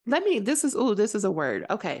this is a word.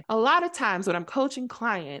 Okay. A lot of times when I'm coaching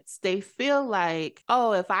clients, they feel like,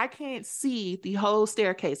 oh, if I can't see the whole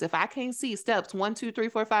staircase, if I can't see steps 1, 2, 3,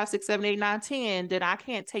 4, 5, 6, 7, 8, 9, 10, then I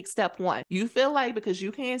can't take step 1. You feel like because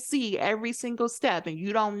you can't see every single step and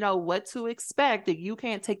you don't know what to expect, that you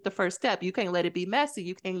can't take the first step. You can't let it be messy.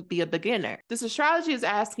 You can't be a beginner. This astrology is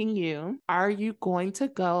asking you, are you going to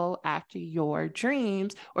go after your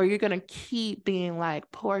dreams, or you're going to keep being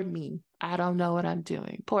like, poor me, I don't know what I'm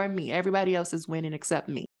doing. Poor me. Everybody else is winning except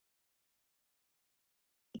me.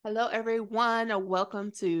 Hello, everyone, and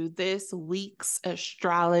welcome to this week's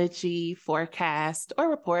astrology forecast or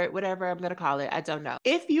report, whatever I'm going to call it. I don't know.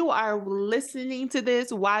 If you are listening to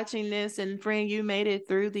this, watching this, and friend, you made it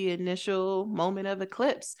through the initial moment of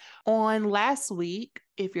eclipse on last week.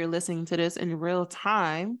 If you're listening to this in real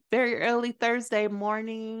time, very early Thursday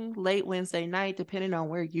morning, late Wednesday night, depending on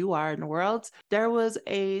where you are in the world, there was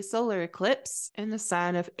a solar eclipse in the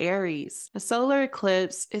sign of Aries. A solar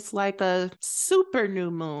eclipse is like a super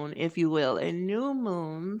new moon, if you will, and new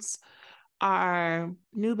moons are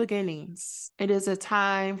new beginnings. It is a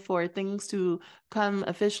time for things to come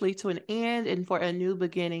officially to an end and for a new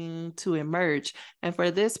beginning to emerge. And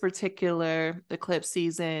for this particular eclipse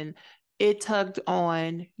season, it tugged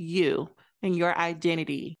on you and your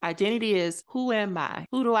identity. Identity is, who am I?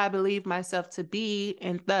 Who do I believe myself to be?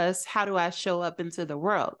 And thus, how do I show up into the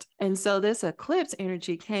world? And so this eclipse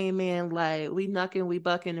energy came in like, we knucking, we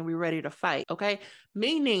bucking, and we ready to fight, okay?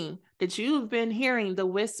 Meaning that you've been hearing the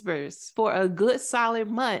whispers for a good solid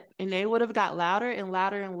month, and they would have got louder and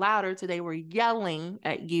louder and louder till they were yelling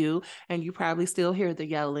at you, and you probably still hear the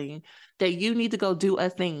yelling, that you need to go do a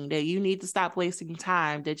thing, that you need to stop wasting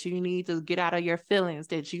time, that you need to get out of your feelings,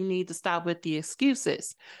 that you need to stop with the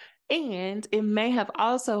excuses. And it may have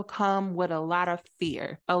also come with a lot of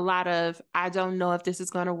fear, a lot of, I don't know if this is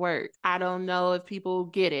going to work. I don't know if people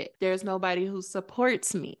get it. There's nobody who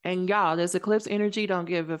supports me. And y'all, this eclipse energy don't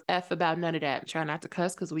give a F about none of that. Try not to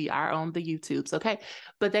cuss because we are on the YouTubes, okay?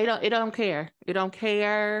 But it don't care. It don't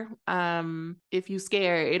care if you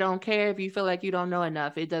scared. It don't care if you feel like you don't know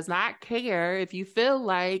enough. It does not care if you feel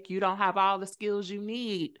like you don't have all the skills you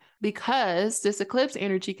need, because this eclipse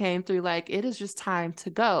energy came through like, it is just time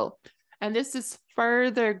to go. And this is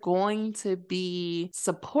further going to be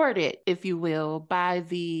supported, if you will, by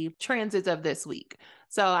the transits of this week.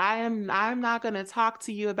 So I'm not going to talk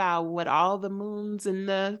to you about what all the moons and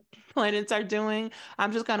the planets are doing.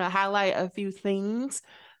 I'm just going to highlight a few things,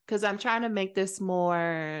 because I'm trying to make this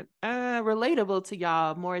more relatable to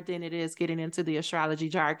y'all more than it is getting into the astrology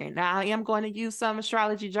jargon. Now, I am going to use some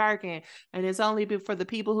astrology jargon, and it's only for the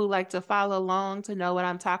people who like to follow along to know what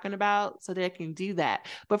I'm talking about, so they can do that.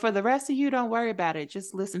 But for the rest of you, don't worry about it.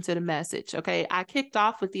 Just listen to the message, okay? I kicked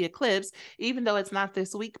off with the eclipse, even though it's not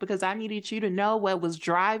this week, because I needed you to know what was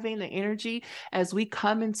driving the energy as we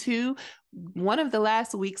come into one of the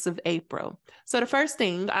last weeks of April. So the first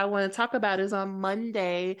thing I want to talk about is on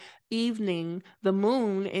Monday evening, the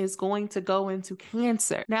moon is going to go into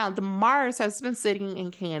Cancer. Now, the Mars has been sitting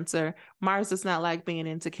in Cancer. Mars does not like being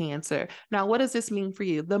into Cancer. Now, what does this mean for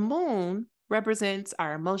you? The moon represents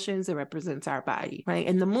our emotions, it represents our body, right?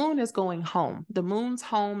 And the moon is going home. The moon's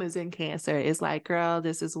home is in Cancer. It's like, girl,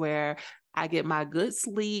 this is where I get my good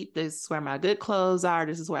sleep. This is where my good clothes are.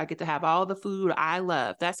 This is where I get to have all the food I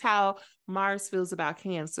love. That's how Mars feels about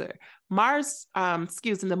Cancer.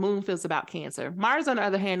 The moon feels about Cancer. Mars, on the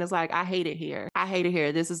other hand, is like, I hate it here. I hate it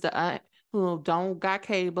here. This is the aunt who don't got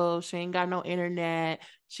cable. She ain't got no internet.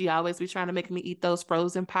 She always be trying to make me eat those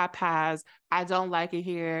frozen pot pies. I don't like it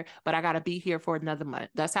here, but I got to be here for another month.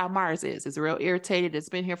 That's how Mars is. It's real irritated. It's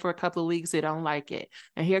been here for a couple of weeks. It don't like it.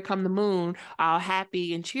 And here come the moon, all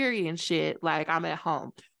happy and cheery and shit, like I'm at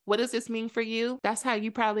home. What does this mean for you? That's how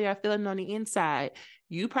you probably are feeling on the inside.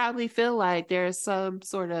 You probably feel like there's some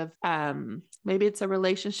sort of, maybe it's a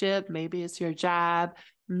relationship, maybe it's your job,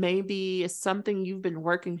 maybe it's something you've been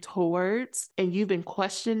working towards and you've been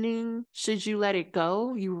questioning, should you let it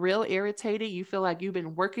go? You real irritated. You feel like you've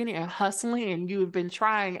been working and hustling and you've been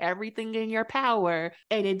trying everything in your power,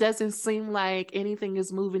 and it doesn't seem like anything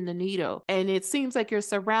is moving the needle. And it seems like you're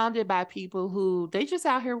surrounded by people who they just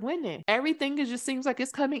out here winning. Everything just seems like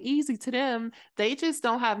it's coming easy to them. They just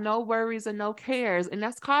don't have no worries and no cares. And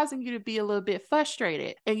that's causing you to be a little bit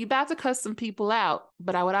frustrated. And you're about to cuss some people out.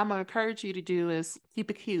 But what I'm going to encourage you to do is keep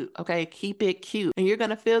it cute, okay? Keep it cute. And you're going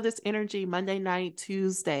to feel this energy Monday night,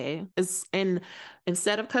 Tuesday. And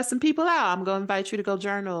instead of cussing people out, I'm going to invite you to go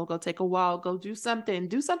journal, go take a walk, go do something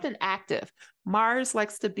active. Mars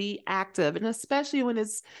likes to be active, and especially when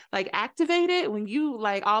it's like activated, when you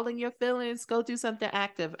like all in your feelings, go do something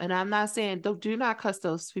active. And I'm not saying do not cuss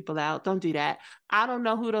those people out. Don't do that. I don't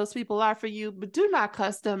know who those people are for you, but do not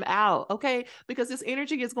cuss them out, okay? Because this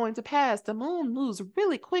energy is going to pass. The moon moves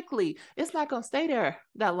really quickly. It's not going to stay there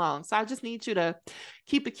that long. So I just need you to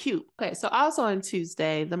keep it cute. Okay, so also on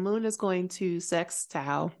Tuesday, the moon is going to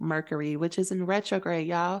sextile Mercury, which is in retrograde,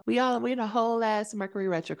 y'all. We in a whole ass Mercury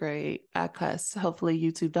retrograde. I cuss. Hopefully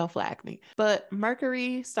YouTube don't flag me. But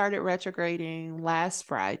Mercury started retrograding last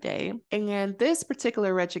Friday. And this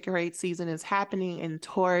particular retrograde season is happening in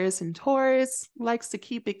Taurus. And Taurus likes to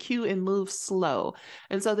keep it cute and move slow.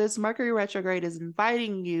 And so this Mercury retrograde is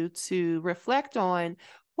inviting you to reflect on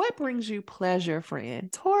what brings you pleasure,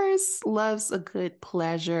 friend. Taurus loves a good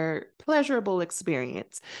pleasurable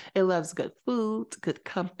experience. It loves good food, good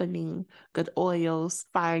company, good oils,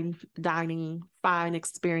 fine dining, fine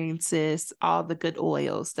experiences, all the good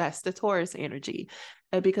oils. That's the Taurus energy.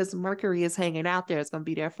 And because Mercury is hanging out there, it's going to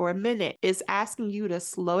be there for a minute. It's asking you to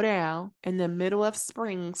slow down in the middle of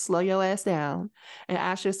spring, slow your ass down and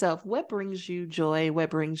ask yourself, what brings you joy? What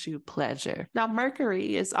brings you pleasure? Now,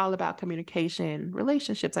 Mercury is all about communication,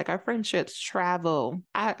 relationships, like our friendships, travel.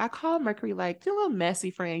 I call Mercury like your little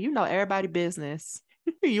messy friend. You know, everybody business.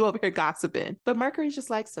 You over here gossiping. But Mercury just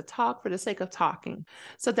likes to talk for the sake of talking.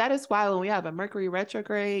 So that is why when we have a Mercury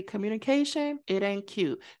retrograde, communication, it ain't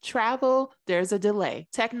cute. Travel, there's a delay.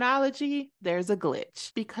 Technology, there's a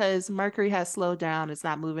glitch because Mercury has slowed down. It's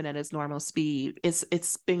not moving at its normal speed.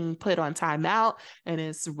 It's being put on timeout and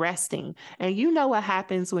it's resting. And you know what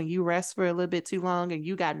happens when you rest for a little bit too long and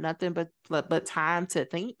you got nothing but time to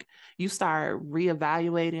think. You start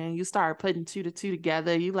reevaluating, you start putting two to two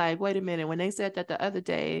together. You like, wait a minute, when they said that the other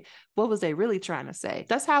day, what was they really trying to say?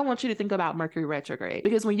 That's how I want you to think about Mercury retrograde.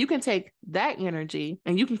 Because when you can take that energy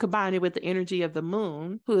and you can combine it with the energy of the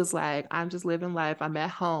moon, who is like, I'm just living life, I'm at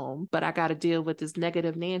home, but I got to deal with this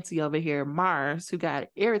negative Nancy over here, Mars, who got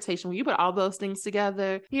irritation. When you put all those things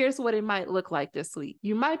together, here's what it might look like this week.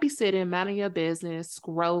 You might be sitting, minding your business,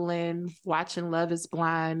 scrolling, watching Love is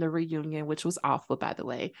Blind, the reunion, which was awful, by the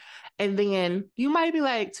way. And then you might be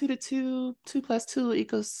like 2 to 2, 2 plus 2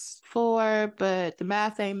 equals 4, but the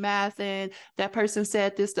math ain't math. And that person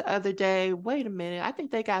said this the other day. Wait a minute. I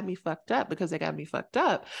think they got me fucked up because they got me fucked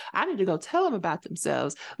up. I need to go tell them about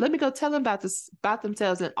themselves. Let me go tell them about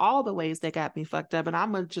themselves in all the ways they got me fucked up. And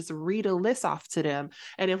I'm going to just read a list off to them.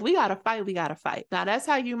 And if we got to fight, we got to fight. Now, that's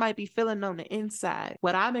how you might be feeling on the inside.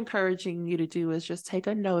 What I'm encouraging you to do is just take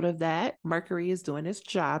a note of that. Mercury is doing its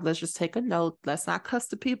job. Let's just take a note. Let's not cuss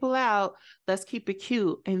the people out. Let's keep it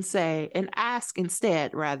cute and say, and ask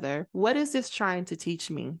instead, rather, what is this trying to teach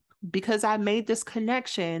me? Because I made this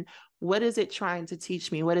connection, what is it trying to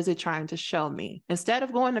teach me? What is it trying to show me? Instead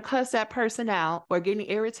of going to cuss that person out or getting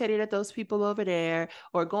irritated at those people over there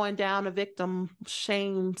or going down a victim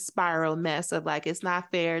shame spiral mess of like, it's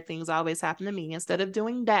not fair, things always happen to me. Instead of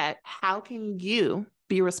doing that, how can you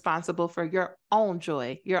be responsible for your own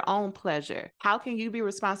joy, your own pleasure? How can you be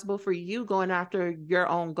responsible for you going after your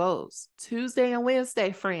own goals? Tuesday and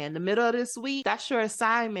Wednesday, friend, the middle of this week, that's your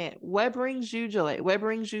assignment. What brings you joy? What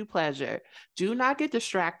brings you pleasure? Do not get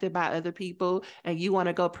distracted by other people and you want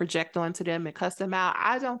to go project onto them and cuss them out.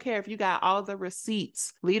 I don't care if you got all the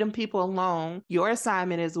receipts. Leave them people alone. Your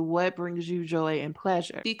assignment is what brings you joy and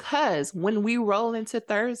pleasure. Because when we roll into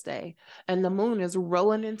Thursday and the moon is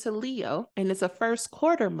rolling into Leo and it's a first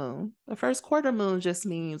quarter moon, the first quarter moon just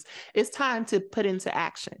means it's time to put into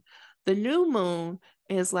action. The new moon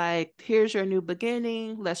is like, here's your new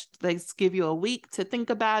beginning. Let's give you a week to think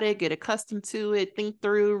about it, get accustomed to it, think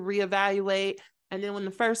through, reevaluate. And then when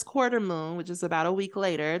the first quarter moon, which is about a week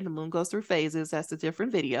later, the moon goes through phases, that's a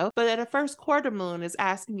different video. But at a first quarter moon is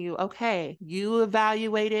asking you, okay, you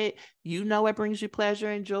evaluate it. You know what brings you pleasure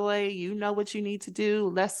and joy. You know what you need to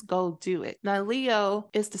do. Let's go do it. Now, Leo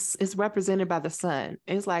is represented by the sun.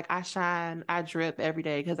 It's like I shine, I drip every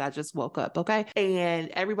day because I just woke up, okay? And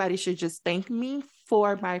everybody should just thank me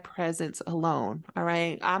for my presence alone, all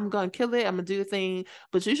right? I'm going to kill it. I'm going to do the thing,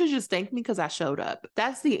 but you should just thank me because I showed up.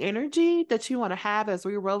 That's the energy that you want to have as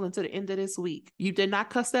we roll into the end of this week. You did not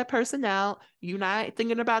cuss that person out. You're not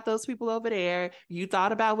thinking about those people over there. You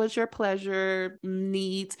thought about what your pleasure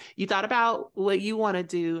needs. You thought about what you want to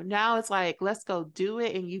do. Now it's like, let's go do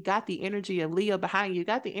it. And you got the energy of Leo behind you. You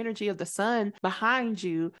got the energy of the sun behind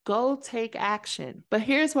you. Go take action. But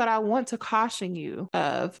here's what I want to caution you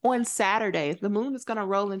of. On Saturday, the moon is is going to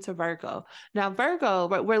roll into Virgo. Now, Virgo,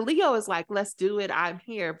 where Leo is like, let's do it, I'm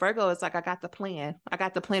here. Virgo is like, I got the plan. I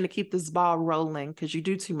got the plan to keep this ball rolling, because you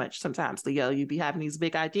do too much sometimes, Leo. You be having these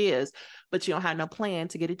big ideas, but you don't have no plan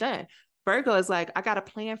to get it done. Virgo is like, I got a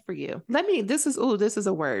plan for you. This is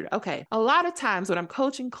a word. Okay. A lot of times when I'm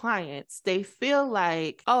coaching clients, they feel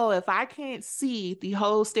like, oh, if I can't see the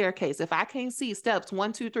whole staircase, if I can't see steps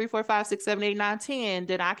 1, 2, 3, 4, 5, 6, 7, 8, 9, 10,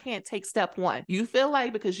 then I can't take step 1. You feel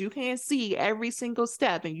like because you can't see every single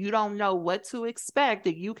step and you don't know what to expect,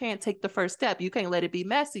 that you can't take the first step. You can't let it be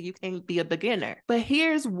messy. You can't be a beginner. But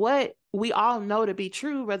here's what we all know to be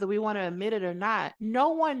true, whether we want to admit it or not. No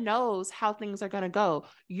one knows how things are going to go.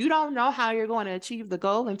 You don't know how you're going to achieve the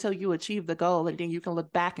goal until you achieve the goal, and then you can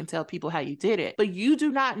look back and tell people how you did it. But you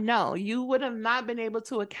do not know. You would have not been able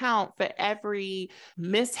to account for every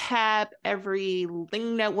mishap, every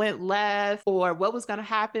thing that went left, or what was going to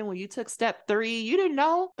happen when you took step 3. You didn't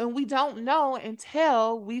know, and we don't know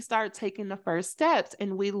until we start taking the first steps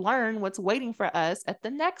and we learn what's waiting for us at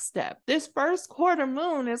the next step. This first quarter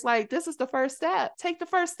moon is like, this is the first step. Take the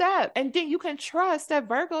first step. And then you can trust that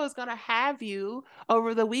Virgo is going to have you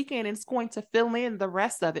over the weekend and it's going to fill in the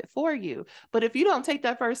rest of it for you. But if you don't take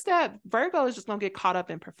that first step, Virgo is just going to get caught up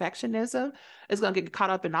in perfectionism. It's going to get caught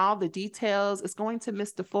up in all the details. It's going to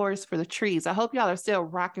miss the forest for the trees. I hope y'all are still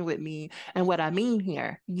rocking with me and what I mean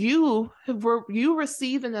here. You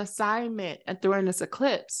receive an assignment during this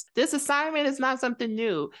eclipse. This assignment is not something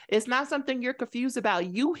new. It's not something you're confused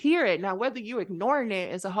about. You hear it. Now, whether you're ignoring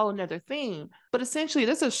it is a whole nother thing. But essentially,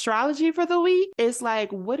 this astrology for the week is like,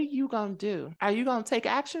 what are you going to do? Are you going to take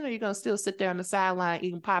action, or are you going to still sit there on the sideline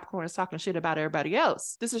eating popcorn and talking shit about everybody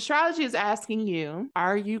else? This astrology is asking you,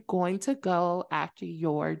 are you going to go after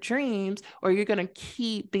your dreams, or you're going to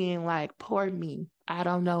keep being like, poor me, I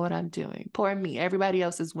don't know what I'm doing. Poor me. Everybody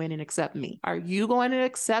else is winning except me. Are you going to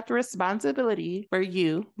accept responsibility for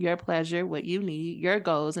you, your pleasure, what you need, your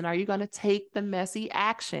goals? And are you going to take the messy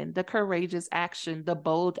action, the courageous action, the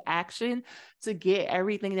bold action to get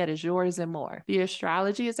everything that is yours and more? The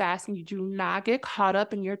astrology is asking you, do not get caught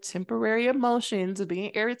up in your temporary emotions of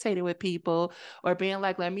being irritated with people or being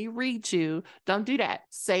like, let me read you. Don't do that.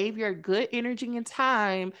 Save your good energy and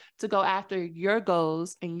time to go after your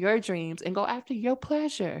goals and your dreams and go after your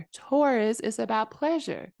pleasure. Taurus is about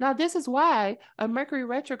pleasure. Now, this is why a Mercury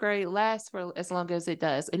retrograde lasts for as long as it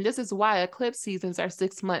does. And this is why eclipse seasons are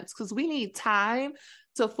 6 months, because we need time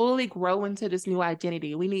to fully grow into this new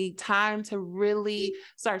identity. We need time to really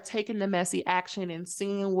start taking the messy action and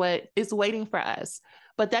seeing what is waiting for us.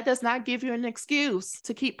 But that does not give you an excuse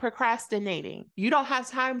to keep procrastinating. You don't have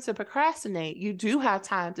time to procrastinate. You do have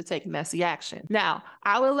time to take messy action. Now,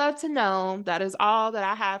 I would love to know, that is all that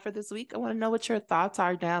I have for this week. I want to know what your thoughts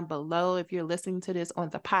are down below. If you're listening to this on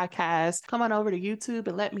the podcast, come on over to YouTube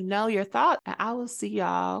and let me know your thoughts. And I will see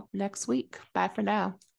y'all next week. Bye for now.